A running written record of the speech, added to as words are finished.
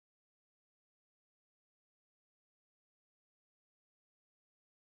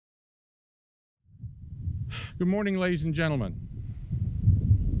Good morning, ladies and gentlemen.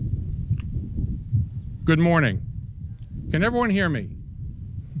 Good morning. Can everyone hear me?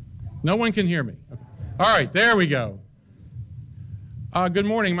 No one can hear me. Okay. All right, there we go. Good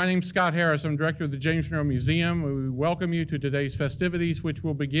morning. My name is Scott Harris. I'm director of the James Monroe Museum. We welcome you to today's festivities, which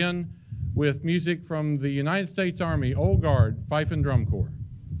will begin with music from the United States Army Old Guard Fife and Drum Corps.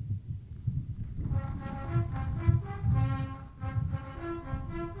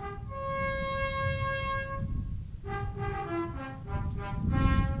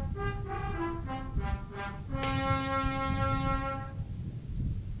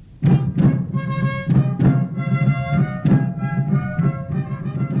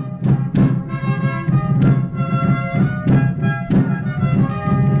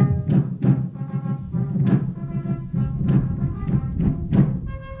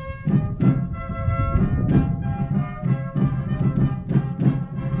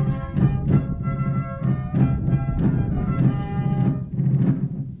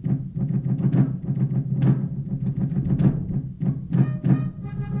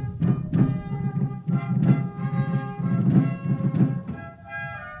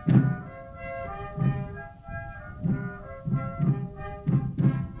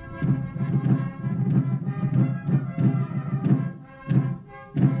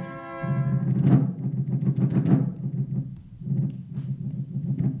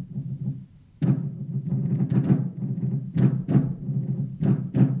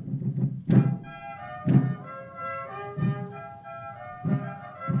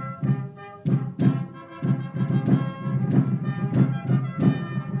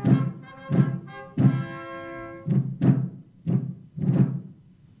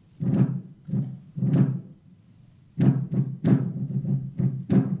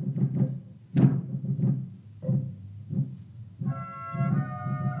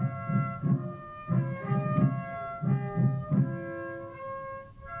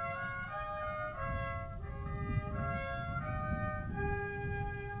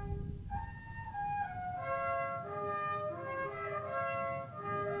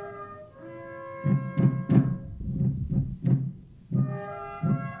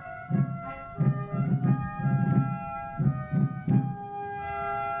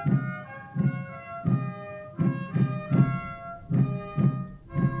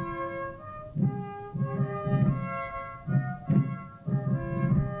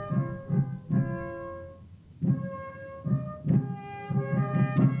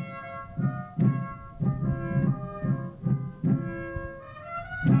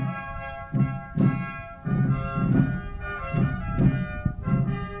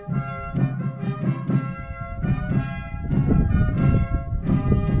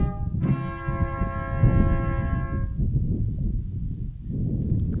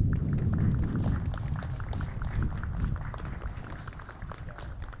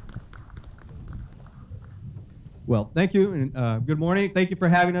 Well, thank you, and good morning. Thank you for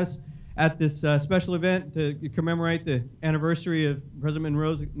having us at this special event to commemorate the anniversary of President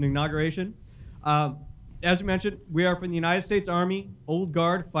Monroe's inauguration. As you mentioned, we are from the United States Army Old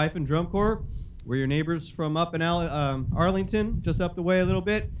Guard Fife and Drum Corps. We're your neighbors from up in Arlington, just up the way a little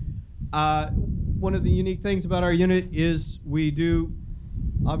bit. One of the unique things about our unit is we do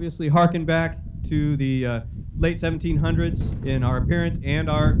obviously harken back to the late 1700s in our appearance and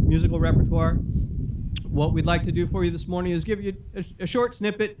our musical repertoire. What we'd like to do for you this morning is give you a short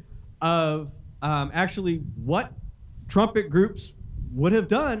snippet of actually what trumpet groups would have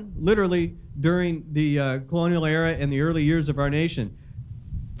done literally during the colonial era and the early years of our nation.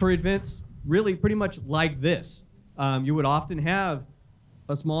 For events really pretty much like this, you would often have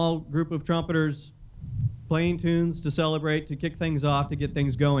a small group of trumpeters playing tunes to celebrate, to kick things off, to get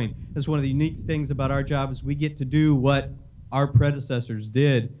things going. That's one of the unique things about our job is we get to do what our predecessors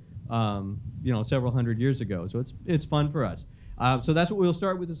did several hundred years ago. So it's fun for us. So that's what we'll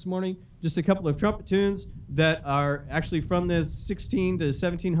start with this morning. Just a couple of trumpet tunes that are actually from the 16 to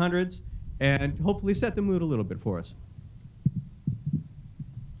 1700s and hopefully set the mood a little bit for us.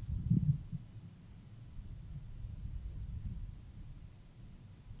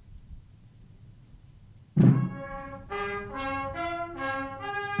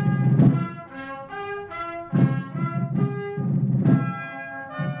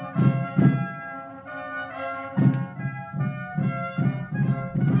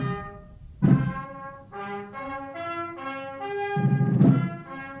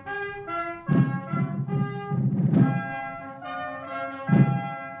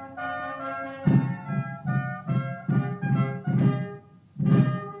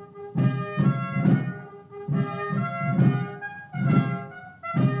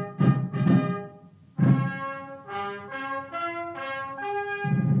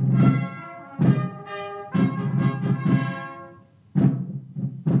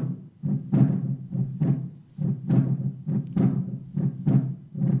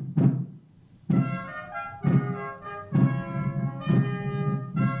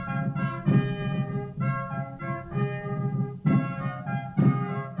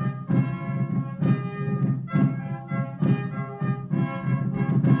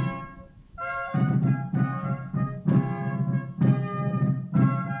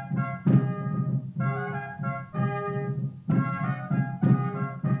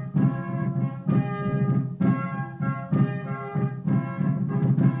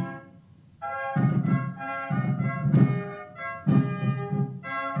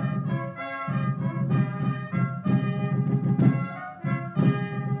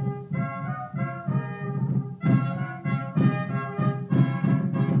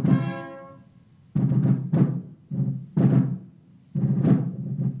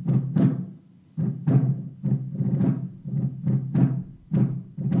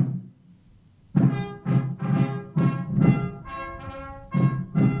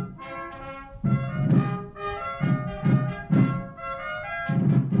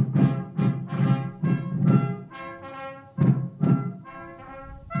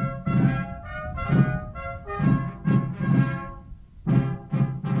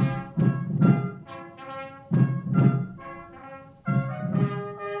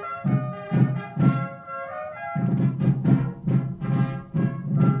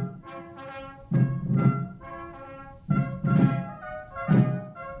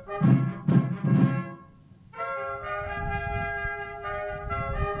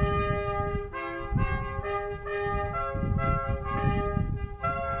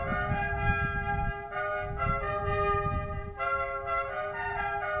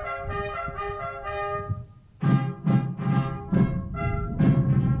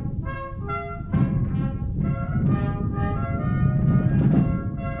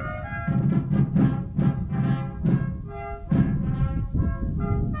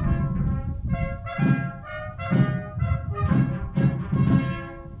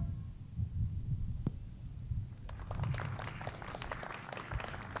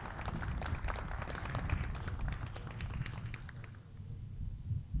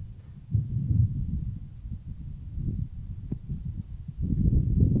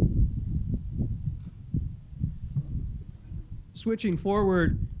 switching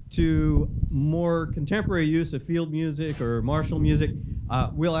forward to more contemporary use of field music or martial music,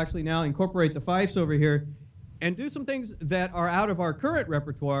 we'll actually now incorporate the fifes over here and do some things that are out of our current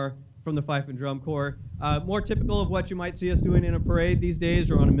repertoire from the Fife and Drum Corps, more typical of what you might see us doing in a parade these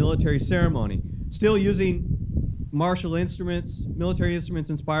days or on a military ceremony. Still using martial instruments, military instruments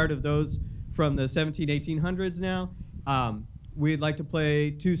inspired of those from the 1800s now. We'd like to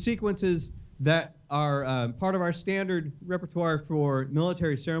play two sequences that are part of our standard repertoire for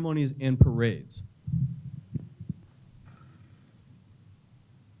military ceremonies and parades.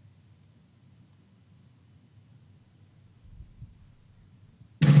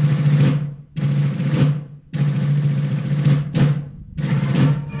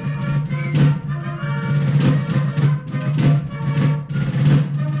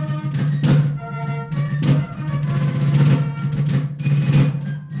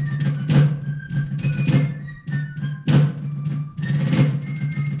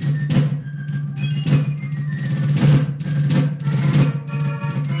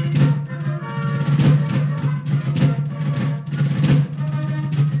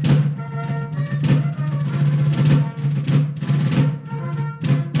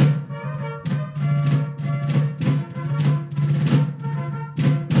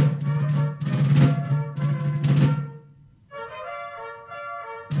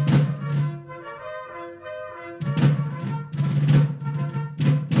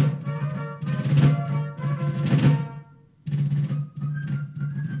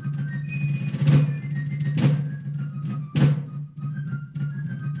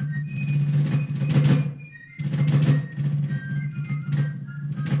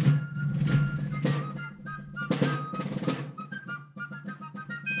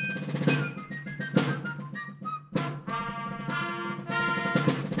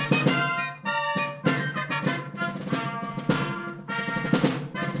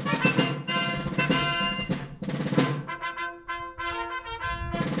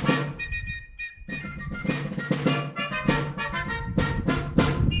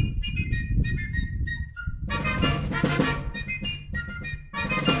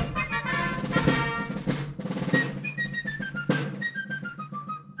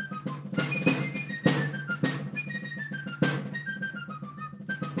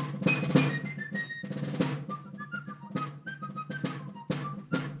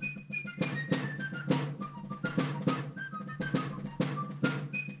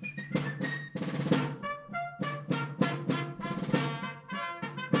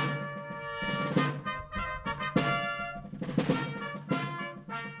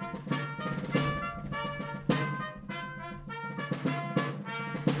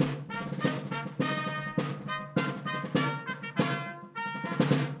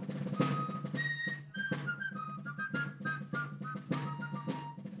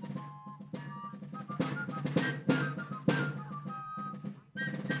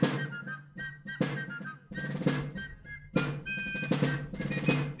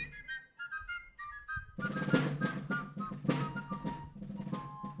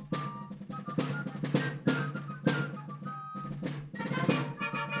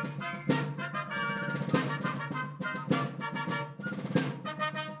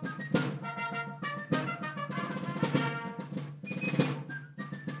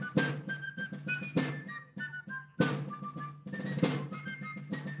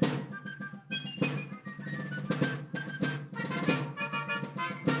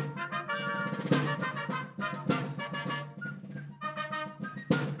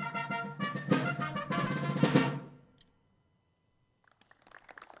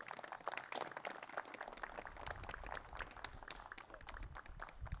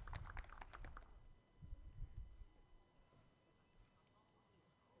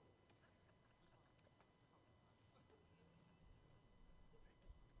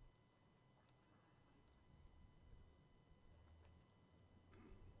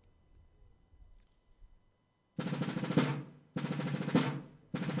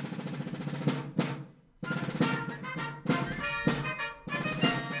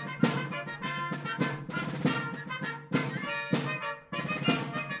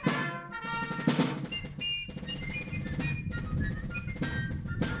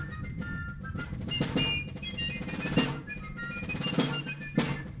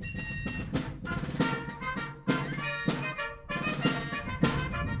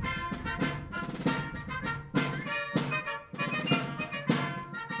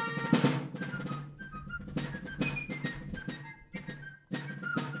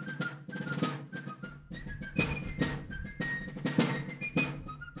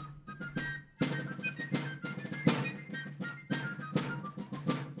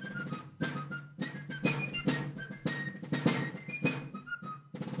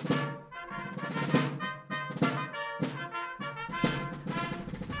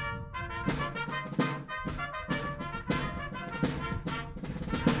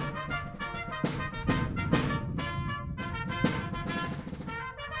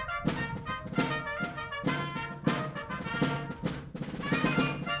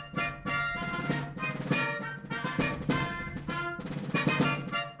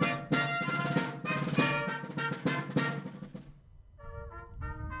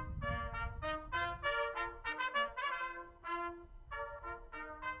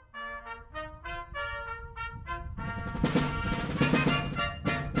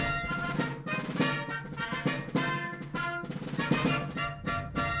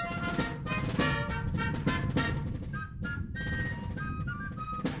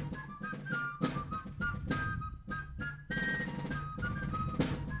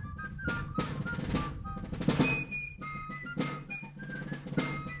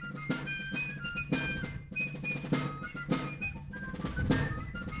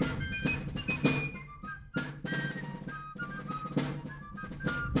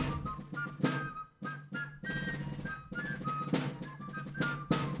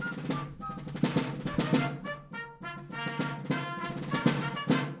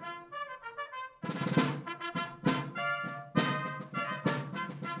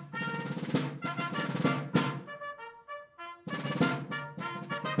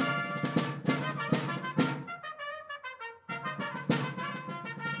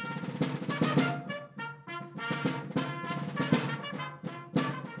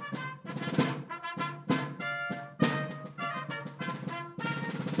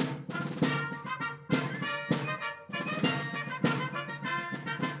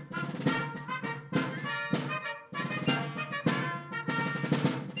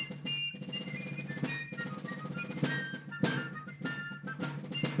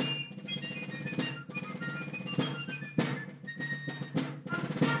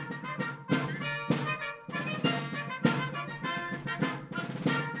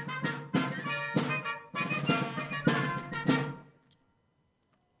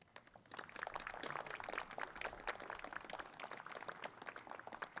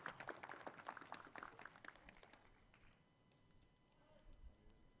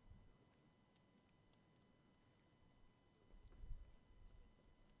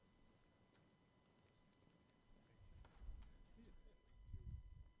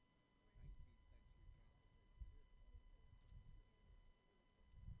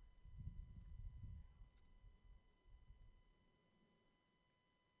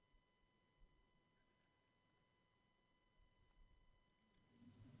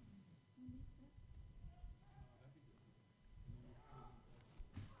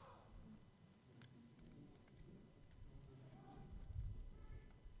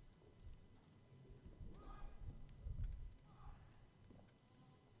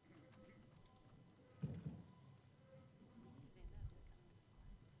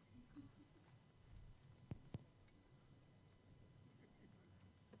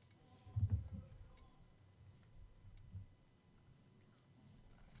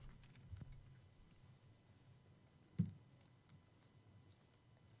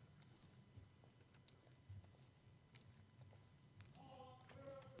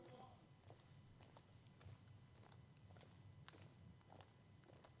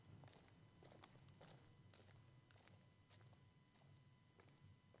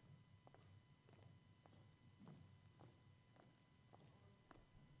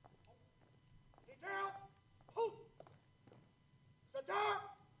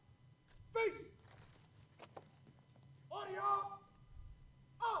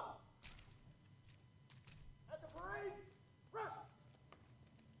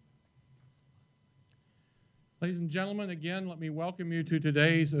 Ladies and gentlemen, again, let me welcome you to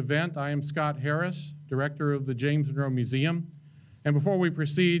today's event. I am Scott Harris, Director of the James Monroe Museum. And before we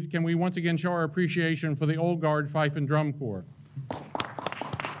proceed, can we once again show our appreciation for the Old Guard Fife and Drum Corps.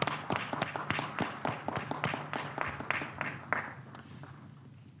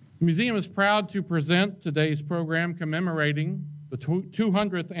 The museum is proud to present today's program commemorating the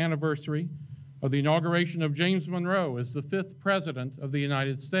 200th anniversary of the inauguration of James Monroe as the 5th President of the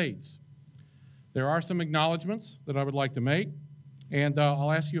United States. There are some acknowledgments that I would like to make, and I'll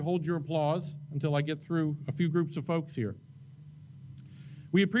ask you to hold your applause until I get through a few groups of folks here.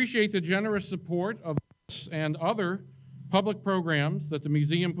 We appreciate the generous support of this and other public programs that the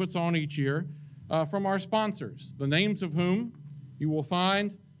museum puts on each year from our sponsors, the names of whom you will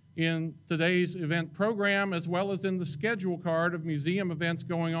find in today's event program, as well as in the schedule card of museum events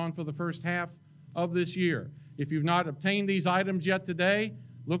going on for the first half of this year. If you've not obtained these items yet today,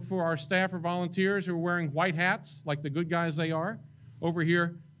 look for our staff or volunteers who are wearing white hats, like the good guys they are, over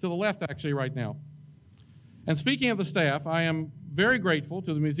here to the left actually right now. And speaking of the staff, I am very grateful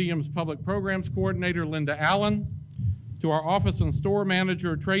to the museum's public programs coordinator, Linda Allen, to our office and store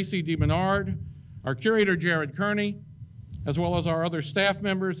manager, Tracy DeBernard, our curator, Jared Kearney, as well as our other staff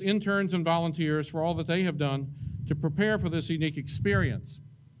members, interns, and volunteers for all that they have done to prepare for this unique experience.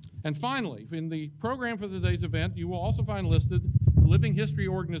 And finally, in the program for today's event, you will also find listed living history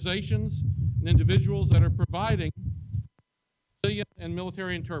organizations and individuals that are providing civilian and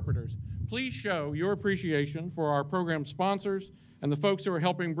military interpreters. Please show your appreciation for our program sponsors and the folks who are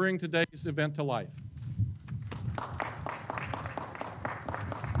helping bring today's event to life.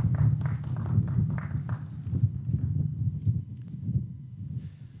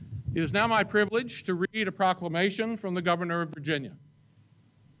 It is now my privilege to read a proclamation from the Governor of Virginia.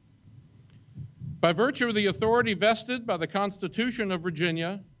 By virtue of the authority vested by the Constitution of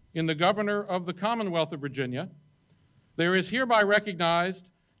Virginia in the Governor of the Commonwealth of Virginia, there is hereby recognized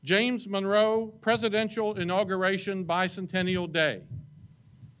James Monroe Presidential Inauguration Bicentennial Day.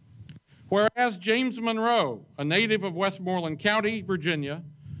 Whereas James Monroe, a native of Westmoreland County, Virginia,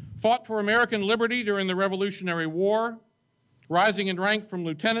 fought for American liberty during the Revolutionary War, rising in rank from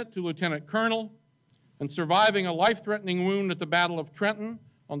lieutenant to lieutenant colonel, and surviving a life-threatening wound at the Battle of Trenton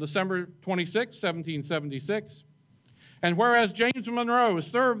on December 26, 1776. And whereas James Monroe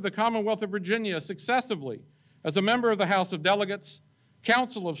served the Commonwealth of Virginia successively as a member of the House of Delegates,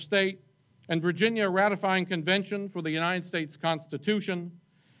 Council of State, and Virginia Ratifying Convention for the United States Constitution,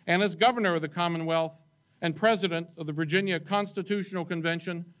 and as Governor of the Commonwealth and President of the Virginia Constitutional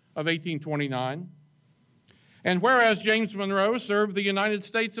Convention of 1829. And whereas James Monroe served the United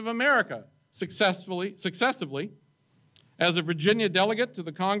States of America successively as a Virginia delegate to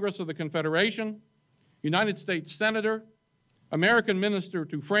the Congress of the Confederation, United States Senator, American Minister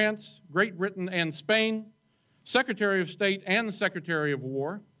to France, Great Britain, and Spain, Secretary of State and Secretary of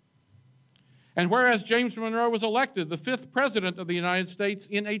War. And whereas James Monroe was elected the 5th President of the United States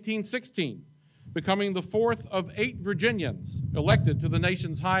in 1816, becoming the 4th of 8 Virginians elected to the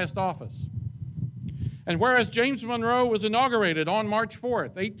nation's highest office. And whereas James Monroe was inaugurated on March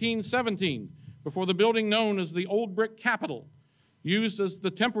 4th, 1817, before the building known as the Old Brick Capitol, used as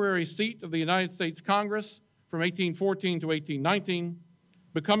the temporary seat of the United States Congress from 1814 to 1819,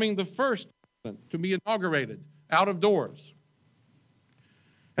 becoming the first president to be inaugurated out of doors.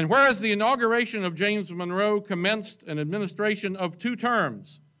 And whereas the inauguration of James Monroe commenced an administration of 2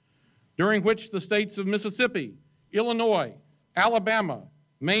 terms, during which the states of Mississippi, Illinois, Alabama,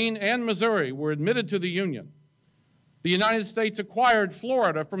 Maine, and Missouri were admitted to the Union, the United States acquired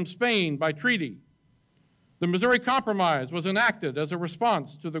Florida from Spain by treaty. The Missouri Compromise was enacted as a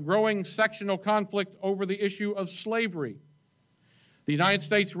response to the growing sectional conflict over the issue of slavery. The United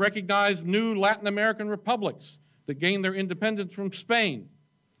States recognized new Latin American republics that gained their independence from Spain.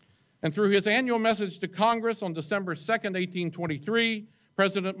 And through his annual message to Congress on December 2, 1823,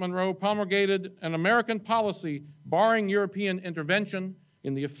 President Monroe promulgated an American policy barring European intervention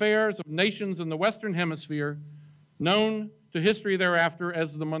in the affairs of nations in the Western Hemisphere, known to history thereafter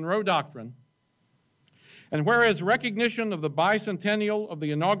as the Monroe Doctrine. And whereas recognition of the bicentennial of the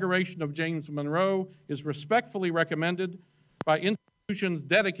inauguration of James Monroe is respectfully recommended by institutions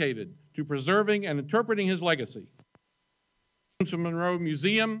dedicated to preserving and interpreting his legacy, James Monroe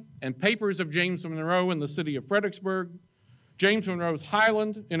Museum and Papers of James Monroe in the city of Fredericksburg, James Monroe's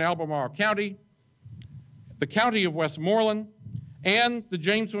Highland in Albemarle County, the county of Westmoreland, and the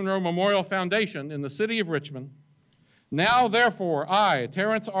James Monroe Memorial Foundation in the city of Richmond. Now, therefore, I,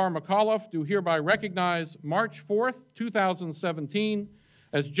 Terrence R. McAuliffe, do hereby recognize March 4th, 2017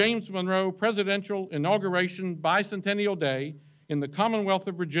 as James Monroe Presidential Inauguration Bicentennial Day in the Commonwealth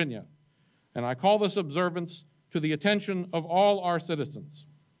of Virginia, and I call this observance to the attention of all our citizens.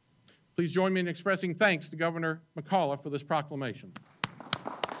 Please join me in expressing thanks to Governor McAuliffe for this proclamation.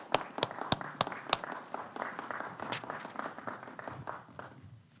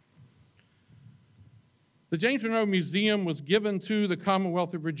 The James Monroe Museum was given to the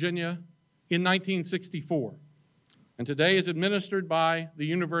Commonwealth of Virginia in 1964, and today is administered by the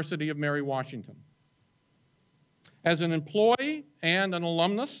University of Mary Washington. As an employee and an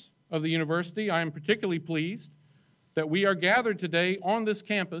alumnus of the university, I am particularly pleased that we are gathered today on this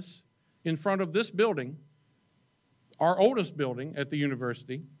campus in front of this building, our oldest building at the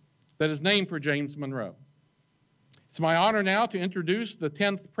university, that is named for James Monroe. It's my honor now to introduce the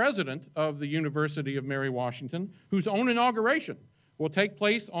 10th president of the University of Mary Washington, whose own inauguration will take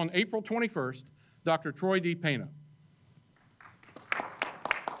place on April 21st, Dr. Troy D. Payno.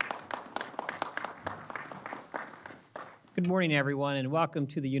 Good morning, everyone, and welcome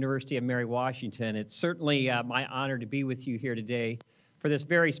to the University of Mary Washington. It's certainly my honor to be with you here today for this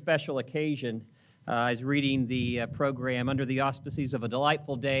very special occasion. I was reading the program under the auspices of a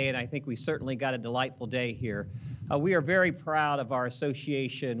delightful day, and I think we certainly got a delightful day here. We are very proud of our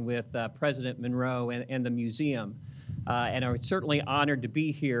association with President Monroe and the museum, and are certainly honored to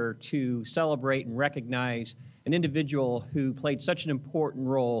be here to celebrate and recognize an individual who played such an important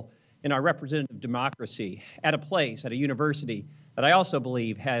role in our representative democracy at a university that I also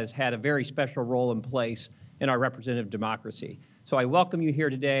believe has had a very special role in place in our representative democracy. So I welcome you here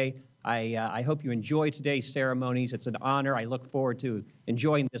today. I hope you enjoy today's ceremonies. It's an honor. I look forward to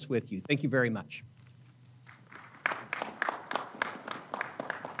enjoying this with you. Thank you very much.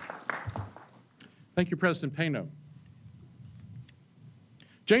 Thank you, President Payno.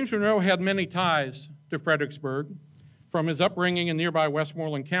 James Monroe had many ties to Fredericksburg, from his upbringing in nearby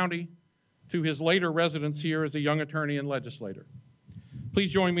Westmoreland County to his later residence here as a young attorney and legislator.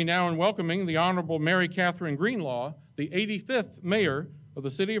 Please join me now in welcoming the Honorable Mary Catherine Greenlaw, the 85th mayor of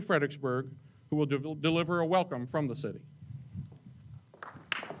the city of Fredericksburg, who will deliver a welcome from the city.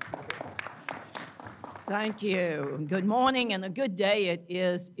 Thank you. Good morning and a good day it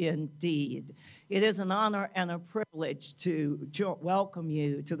is indeed. It is an honor and a privilege to welcome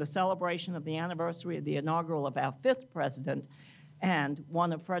you to the celebration of the anniversary of the inaugural of our 5th president and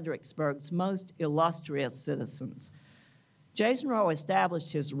one of Fredericksburg's most illustrious citizens. James Monroe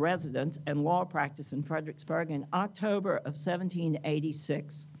established his residence and law practice in Fredericksburg in October of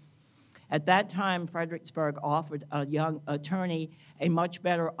 1786. At that time, Fredericksburg offered a young attorney a much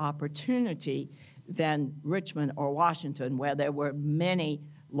better opportunity than Richmond or Washington, where there were many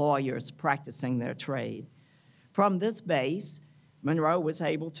lawyers practicing their trade. From this base, Monroe was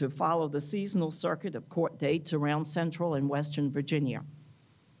able to follow the seasonal circuit of court dates around Central and Western Virginia.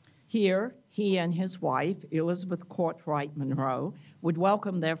 Here, he and his wife, Elizabeth Courtwright Monroe, would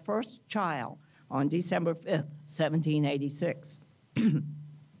welcome their first child on December 5th, 1786.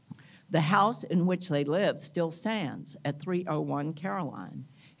 The house in which they lived still stands at 301 Caroline.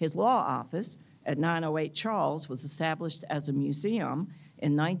 His law office at 908 Charles was established as a museum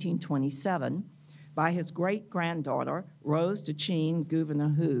in 1927 by his great-granddaughter, Rose DeChene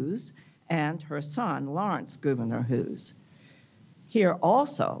Gouverneur Hughes, and her son, Lawrence Gouverneur Hughes. Here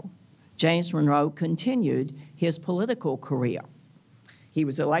also, James Monroe continued his political career. He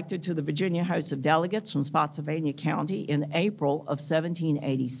was elected to the Virginia House of Delegates from Spotsylvania County in April of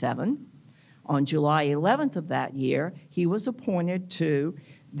 1787. On July 11th of that year, he was appointed to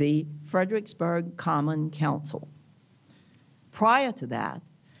the Fredericksburg Common Council. Prior to that,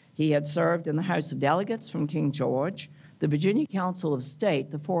 he had served in the House of Delegates from King George, the Virginia Council of State,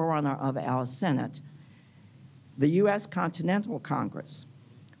 the forerunner of our Senate, the U.S. Continental Congress,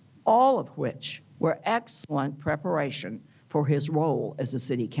 all of which were excellent preparation for his role as a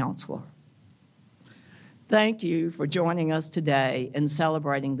city councilor. Thank you for joining us today in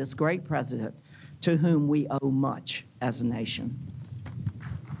celebrating this great president to whom we owe much as a nation.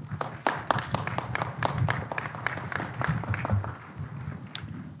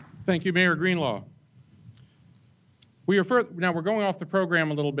 Thank you, Mayor Greenlaw. Now we're going off the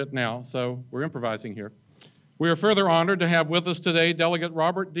program a little bit now, so we're improvising here. We are further honored to have with us today Delegate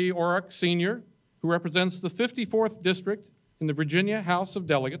Robert D. Orrick, Sr., who represents the 54th District in the Virginia House of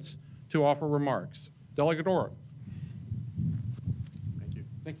Delegates, to offer remarks. Delegate Orrick. Thank you.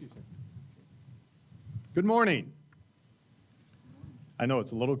 Thank you, sir. Good morning. I know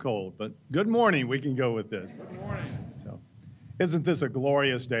it's a little cold, but good morning, we can go with this. Good morning. So, isn't this a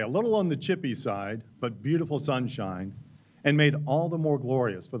glorious day? A little on the chippy side, but beautiful sunshine, and made all the more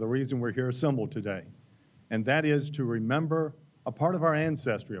glorious for the reason we're here assembled today. And that is to remember a part of our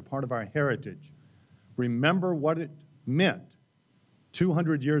ancestry, a part of our heritage. Remember what it meant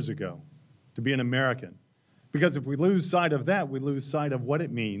 200 years ago to be an American, Because if we lose sight of that, we lose sight of what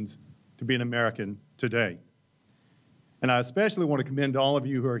it means to be an American today. And I especially want to commend all of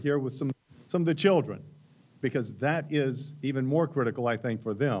you who are here with some of the children, because that is even more critical, I think,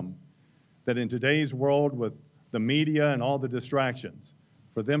 for them, that in today's world with the media and all the distractions,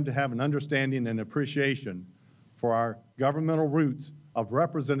 for them to have an understanding and appreciation for our governmental roots of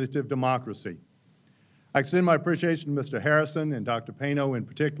representative democracy. I extend my appreciation to Mr. Harrison and Dr. Pano in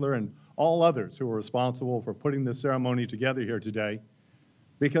particular, and all others who are responsible for putting this ceremony together here today,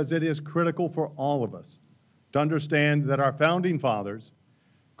 because it is critical for all of us to understand that our founding fathers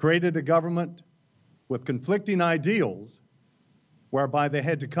created a government with conflicting ideals whereby they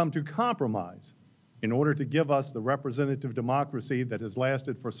had to come to compromise in order to give us the representative democracy that has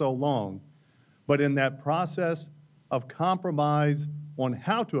lasted for so long. But in that process of compromise on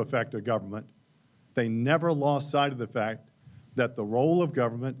how to affect a government, they never lost sight of the fact that the role of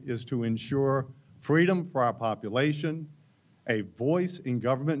government is to ensure freedom for our population, a voice in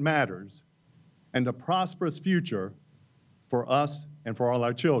government matters, and a prosperous future for us and for all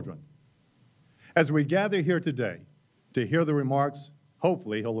our children. As we gather here today to hear the remarks,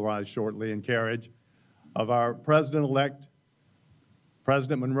 hopefully he'll arrive shortly in carriage, of our President-elect,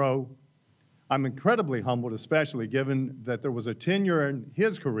 President Monroe, I'm incredibly humbled, especially given that there was a tenure in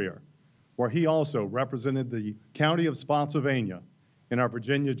his career where he also represented the county of Spotsylvania in our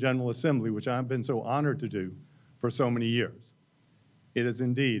Virginia General Assembly, which I've been so honored to do for so many years. It is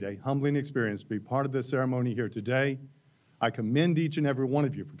indeed a humbling experience to be part of this ceremony here today. I commend each and every one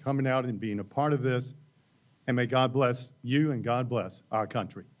of you for coming out and being a part of this, and may God bless you and God bless our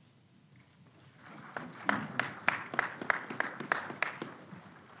country.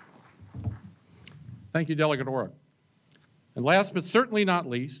 Thank you, Delegate Orrick. And last but certainly not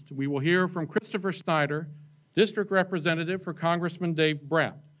least, we will hear from Christopher Snyder, District Representative for Congressman Dave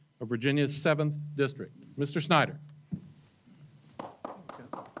Bratt of Virginia's 7th District. Mr. Snyder.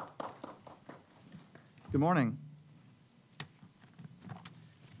 Good morning.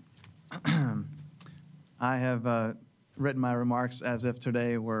 I have written my remarks as if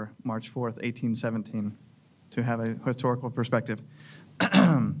today were March 4th, 1817, to have a historical perspective.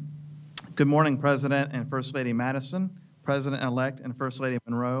 Good morning, President and First Lady Madison, President-elect and First Lady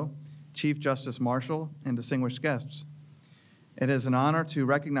Monroe, Chief Justice Marshall, and distinguished guests. It is an honor to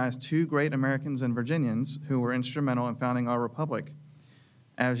recognize two great Americans and Virginians who were instrumental in founding our republic.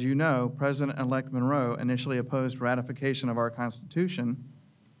 As you know, President-elect Monroe initially opposed ratification of our Constitution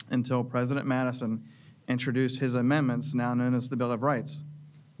until President Madison introduced his amendments, now known as the Bill of Rights.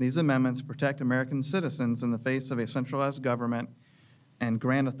 These amendments protect American citizens in the face of a centralized government and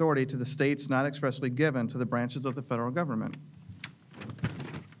grant authority to the states not expressly given to the branches of the federal government.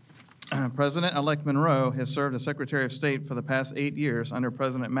 President-elect Monroe has served as Secretary of State for the past 8 years under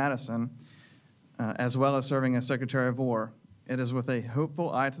President Madison, as well as serving as Secretary of War. It is with a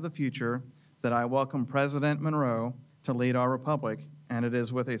hopeful eye to the future that I welcome President Monroe to lead our republic, and it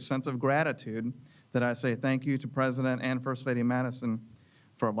is with a sense of gratitude that I say thank you to President and First Lady Madison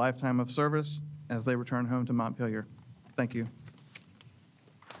for a lifetime of service as they return home to Montpelier. Thank you.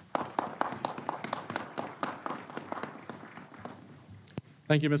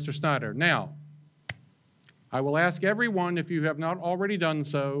 Thank you, Mr. Snyder. Now, I will ask everyone, if you have not already done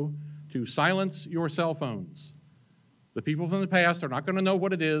so, to silence your cell phones. The people from the past are not going to know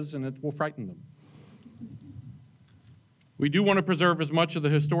what it is, and it will frighten them. We do want to preserve as much of the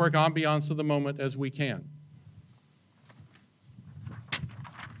historic ambiance of the moment as we can.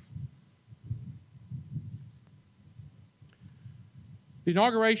 The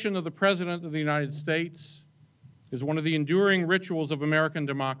inauguration of the President of the United States is one of the enduring rituals of American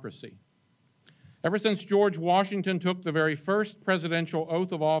democracy. Ever since George Washington took the very first presidential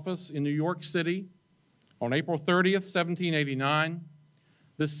oath of office in New York City on April 30th, 1789,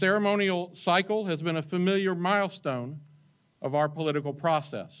 this ceremonial cycle has been a familiar milestone of our political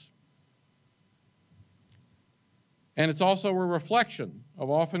process. And it's also a reflection of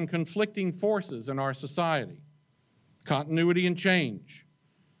often conflicting forces in our society: continuity and change,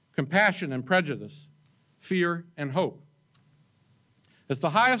 compassion and prejudice, fear and hope. As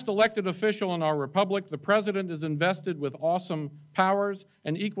the highest elected official in our republic, the president is invested with awesome powers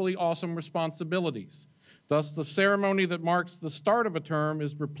and equally awesome responsibilities. Thus, the ceremony that marks the start of a term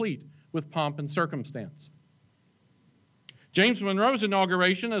is replete with pomp and circumstance. James Monroe's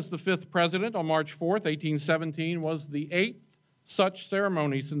inauguration as the 5th president on March 4th, 1817, was the 8th such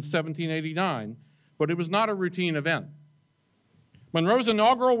ceremony since 1789, but it was not a routine event. Monroe's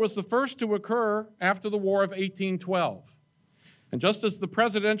inaugural was the first to occur after the War of 1812. And just as the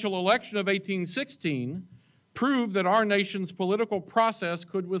presidential election of 1816 proved that our nation's political process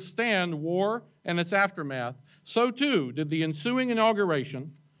could withstand war and its aftermath, so too did the ensuing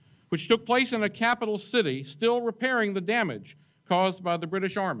inauguration, which took place in a capital city still repairing the damage caused by the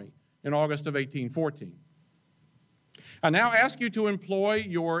British Army in August of 1814. I now ask you to employ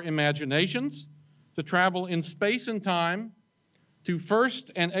your imaginations to travel in space and time to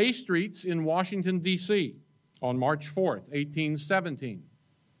 1st and A Streets in Washington, D.C. on March 4th, 1817.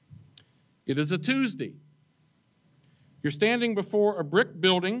 It is a Tuesday. You're standing before a brick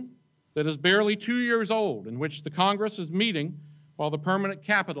building that is barely 2 years old, in which the Congress is meeting while the permanent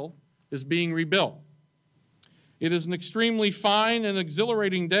Capitol is being rebuilt. It is an extremely fine and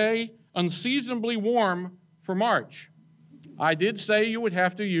exhilarating day, unseasonably warm for March. I did say you would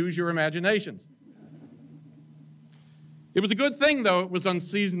have to use your imaginations. It was a good thing, though, it was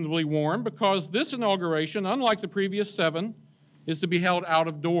unseasonably warm, because this inauguration, unlike the previous 7, is to be held out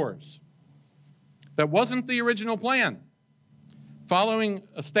of doors. That wasn't the original plan. Following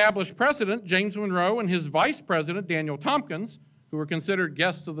established precedent, James Monroe and his vice president, Daniel Tompkins, who were considered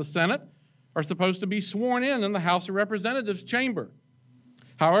guests of the Senate, are supposed to be sworn in the House of Representatives chamber.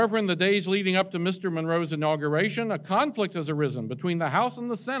 However, in the days leading up to Mr. Monroe's inauguration, a conflict has arisen between the House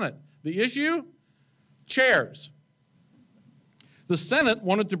and the Senate. The issue? Chairs. The Senate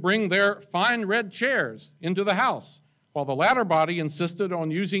wanted to bring their fine red chairs into the House, while the latter body insisted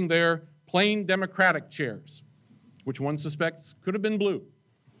on using their plain Democratic chairs, which one suspects could have been blue.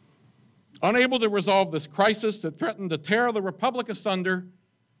 Unable to resolve this crisis that threatened to tear the Republic asunder,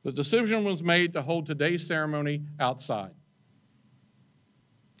 the decision was made to hold today's ceremony outside.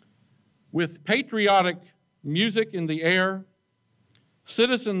 With patriotic music in the air,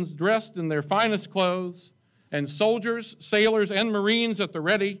 citizens dressed in their finest clothes, and soldiers, sailors, and Marines at the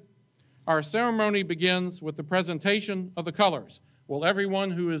ready, our ceremony begins with the presentation of the colors. Will everyone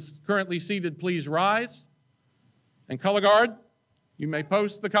who is currently seated please rise? And color guard, you may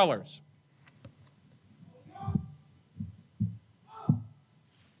post the colors.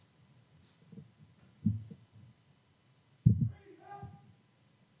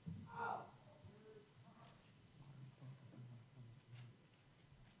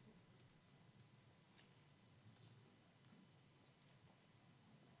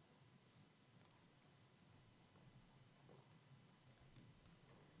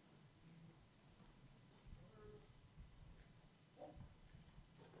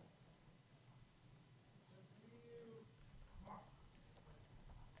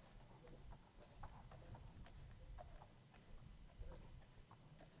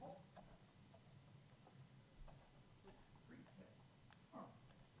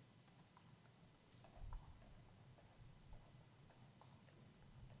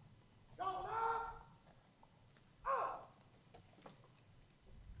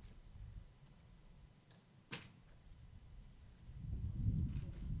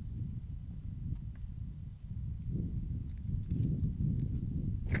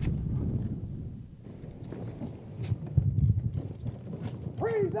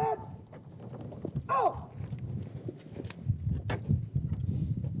 Present! Out!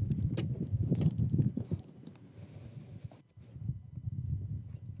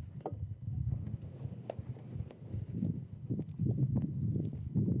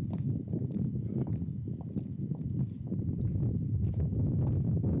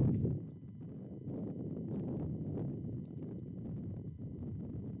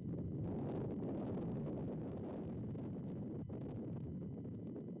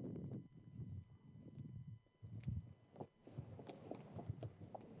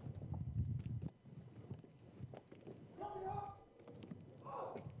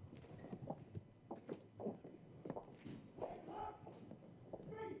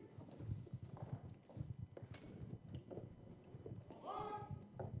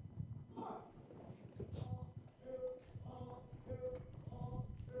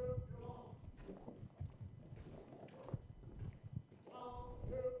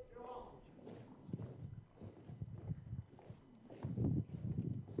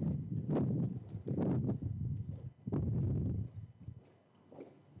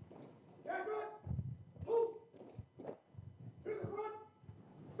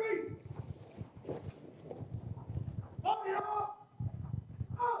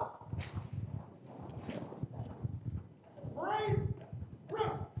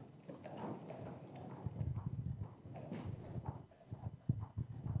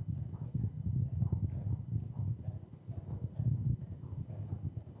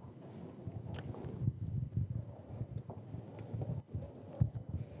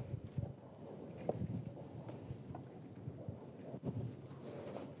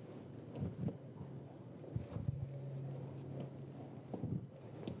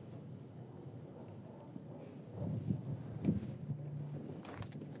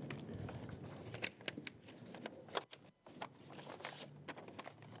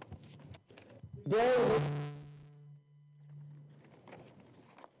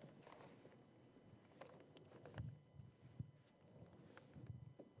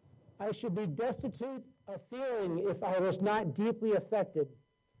 I should be destitute of feeling if I was not deeply affected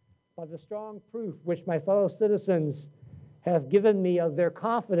by the strong proof which my fellow citizens have given me of their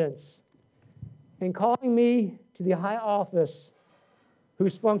confidence in calling me to the high office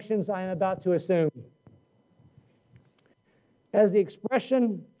whose functions I am about to assume. As the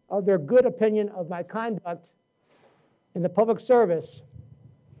expression of their good opinion of my conduct in the public service,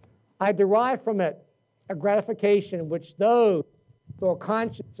 I derive from it a gratification which those who are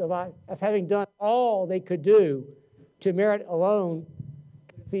conscious of having done all they could do to merit alone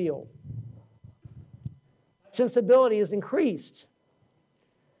can feel. Sensibility is increased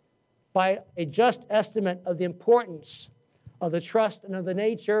by a just estimate of the importance of the trust and of the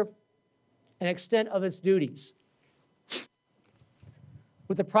nature and extent of its duties,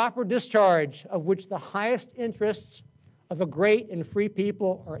 with the proper discharge of which the highest interests of a great and free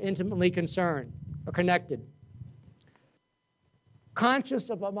people are intimately concerned or connected. Conscious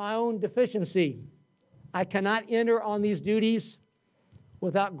of my own deficiency, I cannot enter on these duties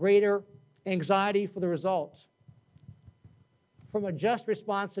without greater anxiety for the result. From a just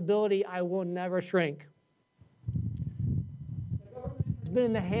responsibility, I will never shrink. The government has been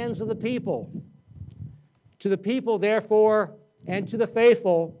in the hands of the people. To the people, therefore, and to the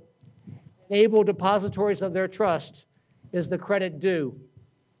faithful, able depositories of their trust, is the credit due.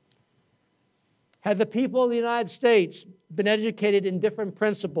 Had the people of the United States been educated in different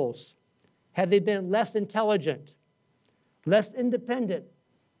principles, had they been less intelligent, less independent,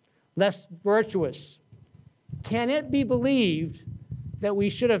 less virtuous, can it be believed that we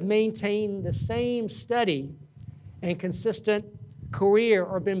should have maintained the same steady and consistent career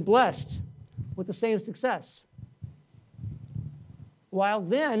or been blessed with the same success? While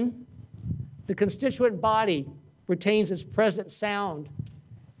then, the constituent body retains its present sound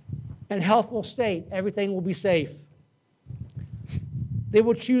and healthful state, everything will be safe. They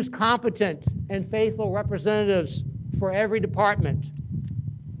will choose competent and faithful representatives for every department.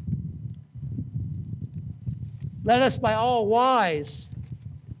 Let us, by all wise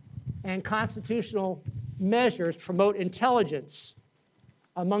and constitutional measures, promote intelligence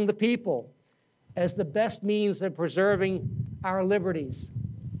among the people as the best means of preserving our liberties.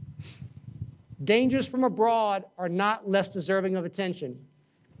 Dangers from abroad are not less deserving of attention.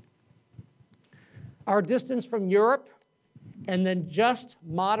 Our distance from Europe and the just,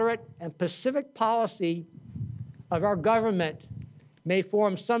 moderate, and pacific policy of our government may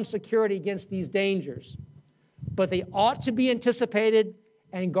form some security against these dangers, but they ought to be anticipated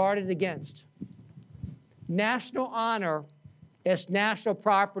and guarded against. National honor is national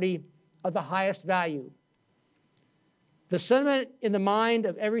property of the highest value. The sentiment in the mind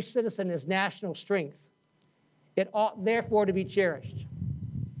of every citizen is national strength. It ought therefore to be cherished.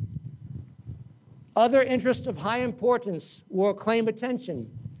 Other interests of high importance will claim attention,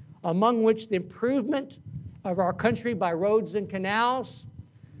 among which the improvement of our country by roads and canals,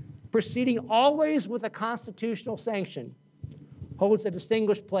 proceeding always with a constitutional sanction, holds a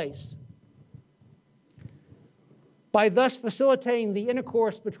distinguished place. By thus facilitating the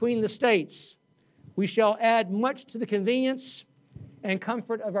intercourse between the states, we shall add much to the convenience and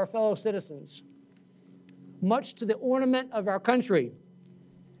comfort of our fellow citizens, much to the ornament of our country,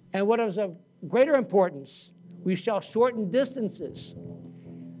 and what is of greater importance, we shall shorten distances,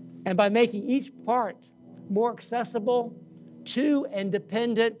 and by making each part more accessible to and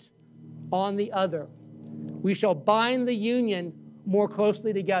dependent on the other, we shall bind the Union more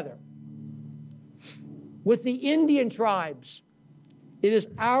closely together. With the Indian tribes, it is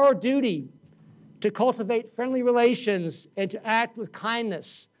our duty to cultivate friendly relations and to act with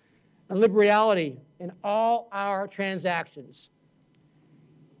kindness and liberality in all our transactions.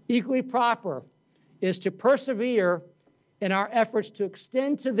 Equally proper is to persevere in our efforts to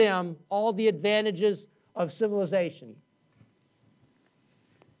extend to them all the advantages of civilization.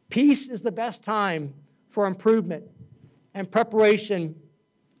 Peace is the best time for improvement and preparation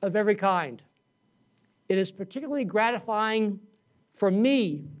of every kind. It is particularly gratifying for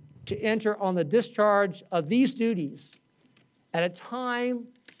me to enter on the discharge of these duties at a time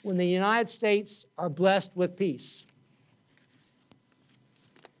when the United States are blessed with peace.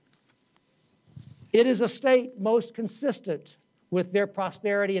 It is a state most consistent with their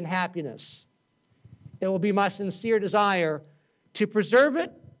prosperity and happiness. It will be my sincere desire to preserve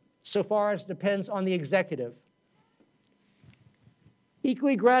it so far as depends on the executive.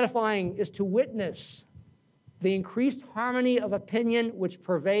 Equally gratifying is to witness the increased harmony of opinion which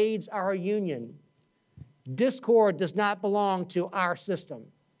pervades our union. Discord does not belong to our system.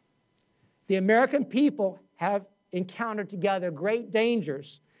 The American people have encountered together great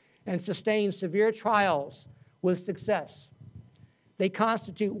dangers and sustained severe trials with success. They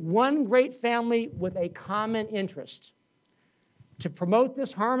constitute one great family with a common interest. To promote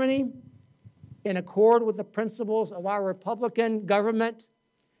this harmony in accord with the principles of our Republican government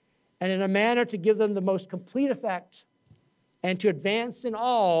and in a manner to give them the most complete effect and to advance in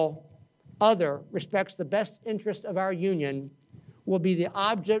all other respects the best interest of our Union will be the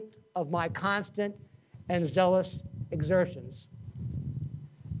object of my constant and zealous exertions.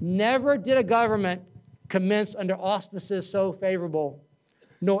 Never did a government commence under auspices so favorable,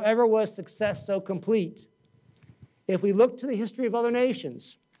 nor ever was success so complete. If we look to the history of other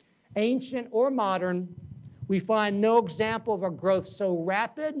nations, ancient or modern, we find no example of a growth so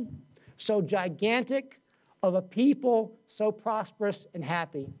rapid, so gigantic, of a people so prosperous and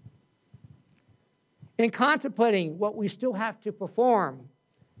happy. In contemplating what we still have to perform,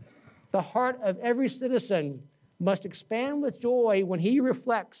 the heart of every citizen must expand with joy when he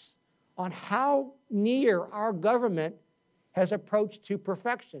reflects on how near our government has approached to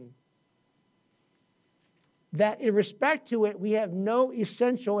perfection. That in respect to it, we have no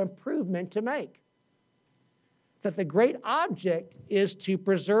essential improvement to make. That the great object is to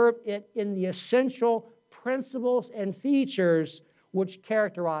preserve it in the essential principles and features which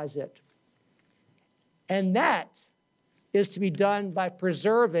characterize it. And that is to be done by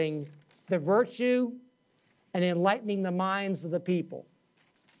preserving the virtue and enlightening the minds of the people.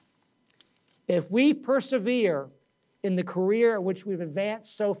 If we persevere in the career in which we've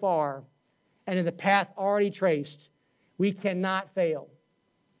advanced so far and in the path already traced, we cannot fail,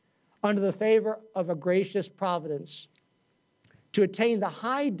 under the favor of a gracious providence, to attain the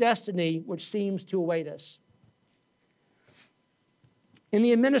high destiny which seems to await us. In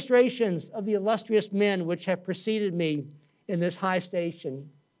the administrations of the illustrious men which have preceded me in this high station,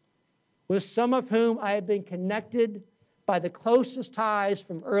 with some of whom I have been connected by the closest ties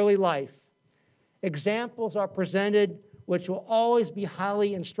from early life, examples are presented which will always be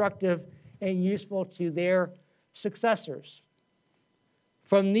highly instructive and useful to their successors.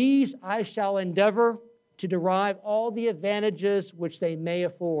 From these I shall endeavor to derive all the advantages which they may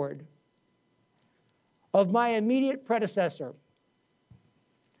afford. Of my immediate predecessor,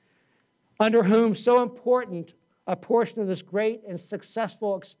 under whom so important a portion of this great and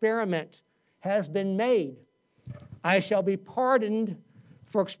successful experiment has been made, I shall be pardoned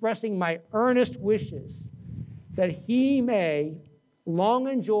for expressing my earnest wishes that he may long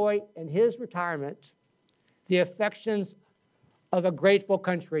enjoy in his retirement the affections of a grateful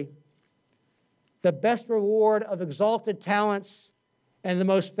country, the best reward of exalted talents, and the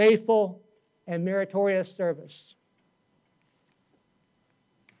most faithful and meritorious service.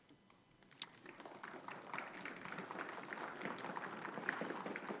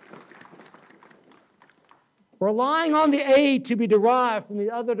 Relying on the aid to be derived from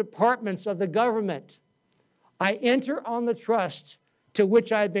the other departments of the government, I enter on the trust to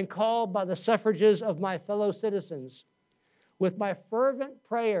which I have been called by the suffrages of my fellow citizens, with my fervent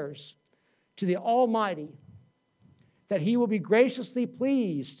prayers to the Almighty that He will be graciously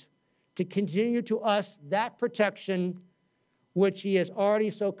pleased to continue to us that protection which He has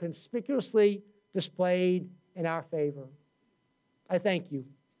already so conspicuously displayed in our favor. I thank you.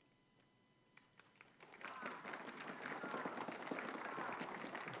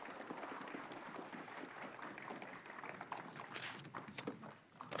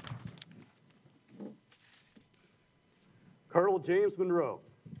 Colonel James Monroe,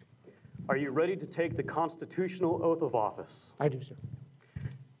 are you ready to take the constitutional oath of office? I do, sir.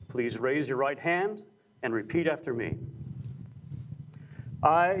 Please raise your right hand and repeat after me.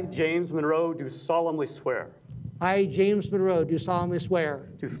 I, James Monroe, do solemnly swear. I, James Monroe, do solemnly swear.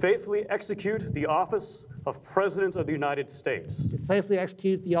 To faithfully execute the office of President of the United States. To faithfully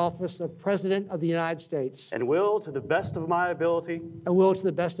execute the office of President of the United States. And will, to the best of my ability. And will, to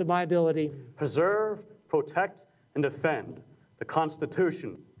the best of my ability. Preserve, protect, and defend the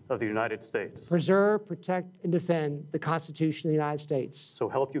Constitution of the United States. Preserve, protect, and defend the Constitution of the United States. So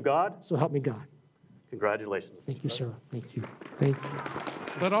help you God. So help me God. Congratulations. Thank you, sir. Thank you. Thank you.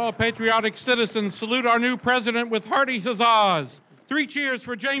 Let all patriotic citizens salute our new president with hearty huzzahs. 3 cheers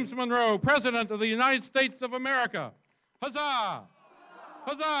for James Monroe, President of the United States of America. Huzzah!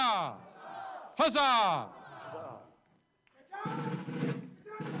 Huzzah! Huzzah!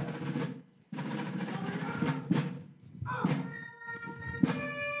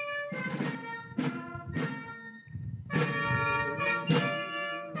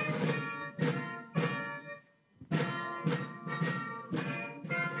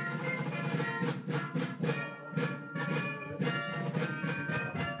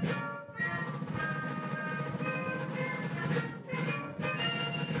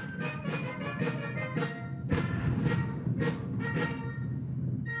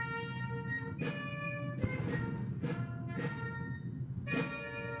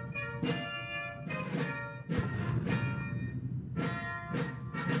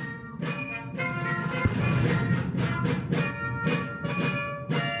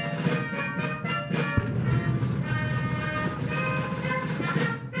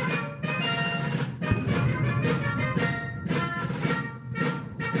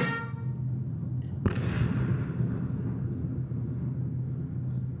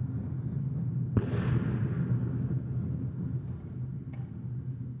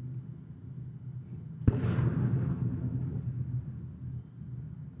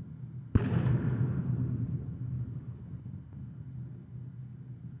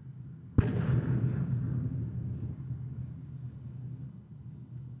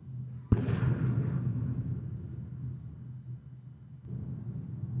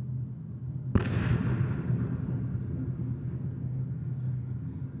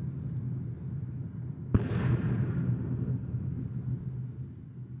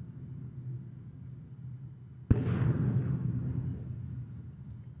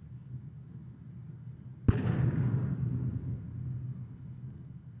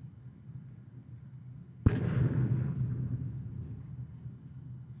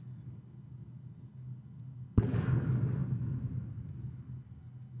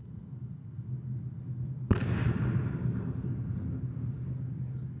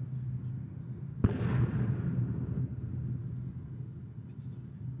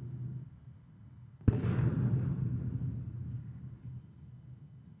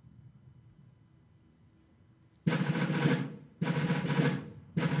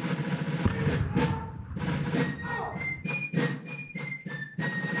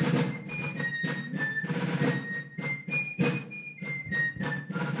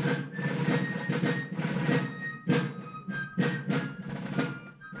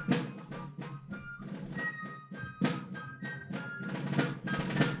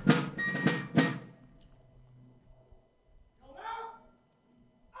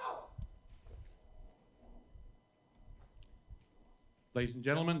 Ladies and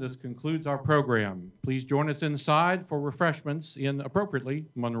gentlemen, this concludes our program. Please join us inside for refreshments in, appropriately,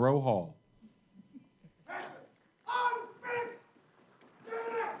 Monroe Hall.